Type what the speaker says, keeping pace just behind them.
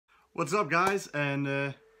What's up guys,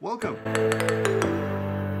 and welcome.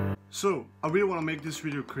 So, I really want to make this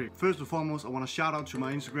video quick. First and foremost, I want to shout out to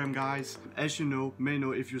my Instagram guys. As you may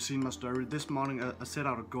know if you've seen my story, this morning I set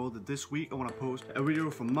out a goal that this week I want to post a video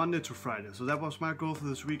from Monday to Friday. So that was my goal for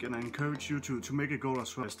this week, and I encourage you to make a goal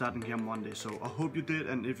as well starting here Monday. So I hope you did,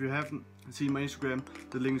 and if you haven't seen my Instagram,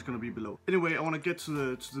 the link is going to be below. Anyway, I want to get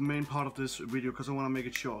to the main part of this video because I want to make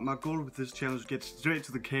it short. My goal with this channel is to get straight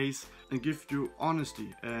to the case and give you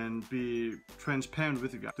honesty and be transparent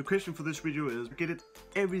with you guys. The question for this video is, get it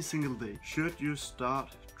every single day. Should you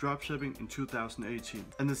start dropshipping in 2018?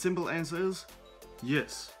 And the simple answer is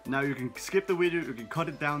yes. Now you can skip the video, you can cut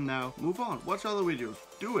it down now, move on, watch other videos,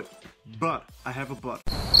 do it. But I have a but.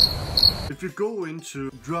 If you go into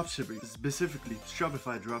dropshipping, specifically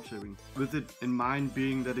Shopify dropshipping, with it in mind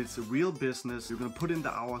being that it's a real business, you're gonna put in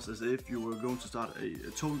the hours as if you were going to start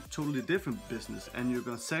a totally different business, and you're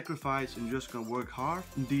gonna sacrifice and you're just gonna work hard,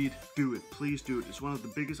 indeed, do it. Please do it. It's one of the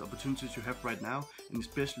biggest opportunities you have right now, and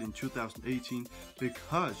especially in 2018,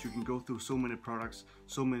 because you can go through so many products,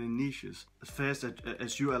 so many niches, as fast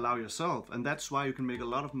as you allow yourself, and that's why you can make a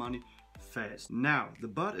lot of money fast. Now, the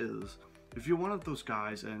but is, if you're one of those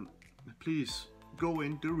guys, and please go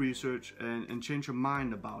in, do research and change your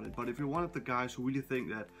mind about it. But if you're one of the guys who really think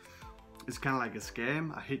that it's kind of like a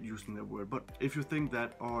scam, I hate using that word, but if you think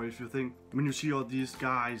that, or if you think when you see all these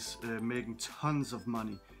guys making tons of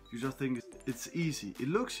money, you just think it's easy, it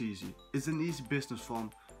looks easy, it's an easy business form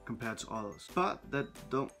compared to others. But that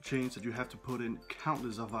don't change that you have to put in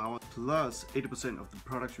countless of hours, plus 80% of the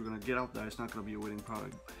products you're gonna get out there is not gonna be a winning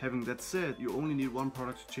product. Having that said, you only need one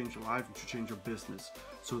product to change your life and to change your business.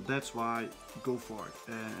 So that's why go for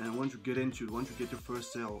it. And once you get into it, once you get your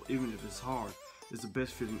first sale, even if it's hard, it's the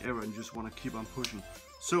best feeling ever, and you just wanna keep on pushing.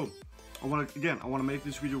 So I want to make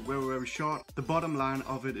this video very short. The bottom line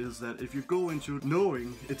of it is that if you go into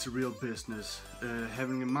knowing it's a real business,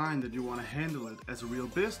 having in mind that you want to handle it as a real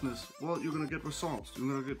business, well, you're gonna get results. You're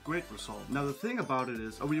gonna get great results. Now the thing about it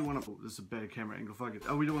is, I really want to, this is a bad camera angle, fuck it.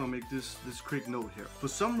 I really want to make this quick note here. For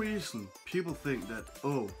some reason, people think that,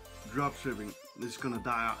 oh, dropshipping is gonna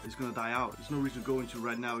die out. It's gonna die out. There's no reason to go into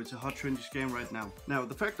right now. It's a hot trendy scam right now. Now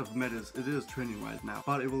the fact of the matter is, it is trending right now,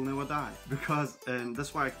 but it will never die, because, and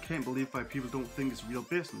that's why I can't believe why people don't think it's real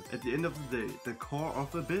business. At the end of the day, the core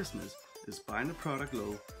of a business is buying the product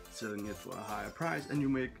low, selling it for a higher price, and you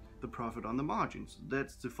make the profit on the margins.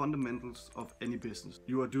 That's the fundamentals of any business.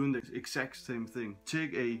 You are doing the exact same thing.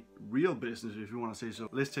 Take a real business, if you want to say so.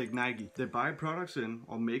 Let's take Nike. They buy products in,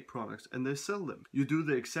 or make products, and they sell them. You do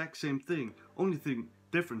the exact same thing. Only thing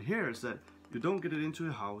different here is that you don't get it into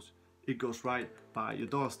your house. It goes right by your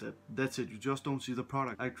doorstep. That's it. You just don't see the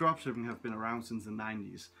product. Like, dropshipping have been around since the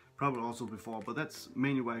 90s. Probably also before, but that's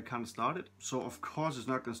mainly where I kind of started. So of course it's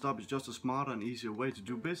not going to stop. It's just a smarter and easier way to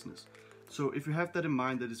do business. So if you have that in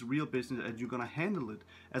mind, that it's a real business and you're gonna handle it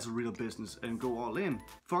as a real business and go all in,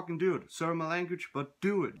 fucking do it. Sorry my language, but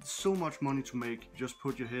do it. So much money to make. Just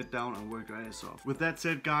put your head down and work your ass off. With that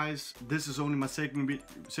said, guys, this is only my second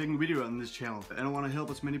video on this channel, and I want to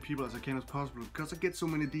help as many people as I can as possible, because I get so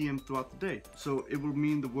many DMs throughout the day. So it would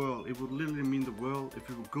mean the world. It would literally mean the world if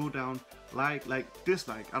you would go down, like,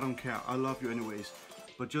 dislike, I don't care. I love you anyways.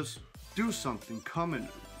 But just do something, comment.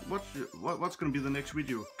 What's gonna be the next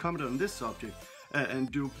video? Comment on this subject,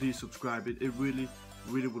 and do please subscribe. It really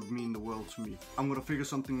would mean the world to me. I'm gonna figure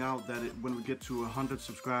something out that when we get to 100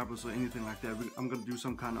 subscribers or anything like that, I'm gonna do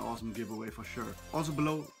some kind of awesome giveaway for sure. Also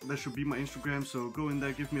below, there should be my Instagram, so go in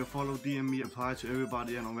there, give me a follow, DM me, apply to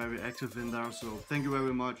everybody, and I'm very active in there. So thank you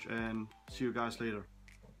very much, and see you guys later.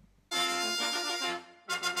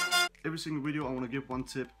 Every single video I want to give one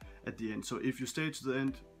tip at the end, so if you stay to the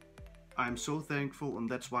end, I'm so thankful, and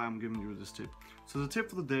that's why I'm giving you this tip. So the tip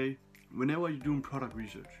for the day: whenever you're doing product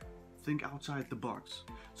research, think outside the box.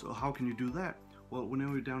 So how can you do that? Well,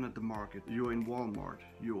 whenever you're down at the market, you're in Walmart,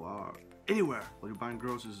 you are anywhere, or you're buying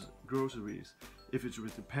groceries. If it's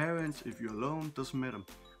with your parents, if you're alone, doesn't matter.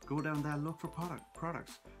 Go down there, look for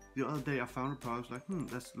products. The other day I found a product, like,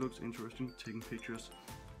 that looks interesting, taking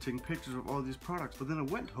pictures of all these products. But then I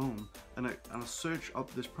went home and I searched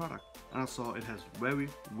up this product, and I saw it has very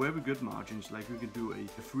good margins. Like, you can do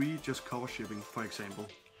a free just cover shipping, for example,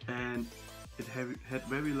 and it had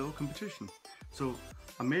very low competition. So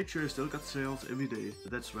I made sure I still got sales every day.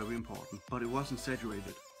 That's very important, but it wasn't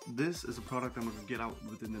saturated. This is a product I'm gonna get out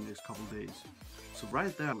within the next couple days. So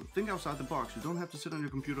right there, think outside the box. You don't have to sit on your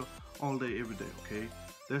computer all day every day, okay?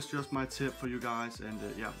 That's just my tip for you guys, and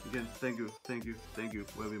yeah, again, thank you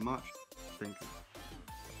very much. Thank you.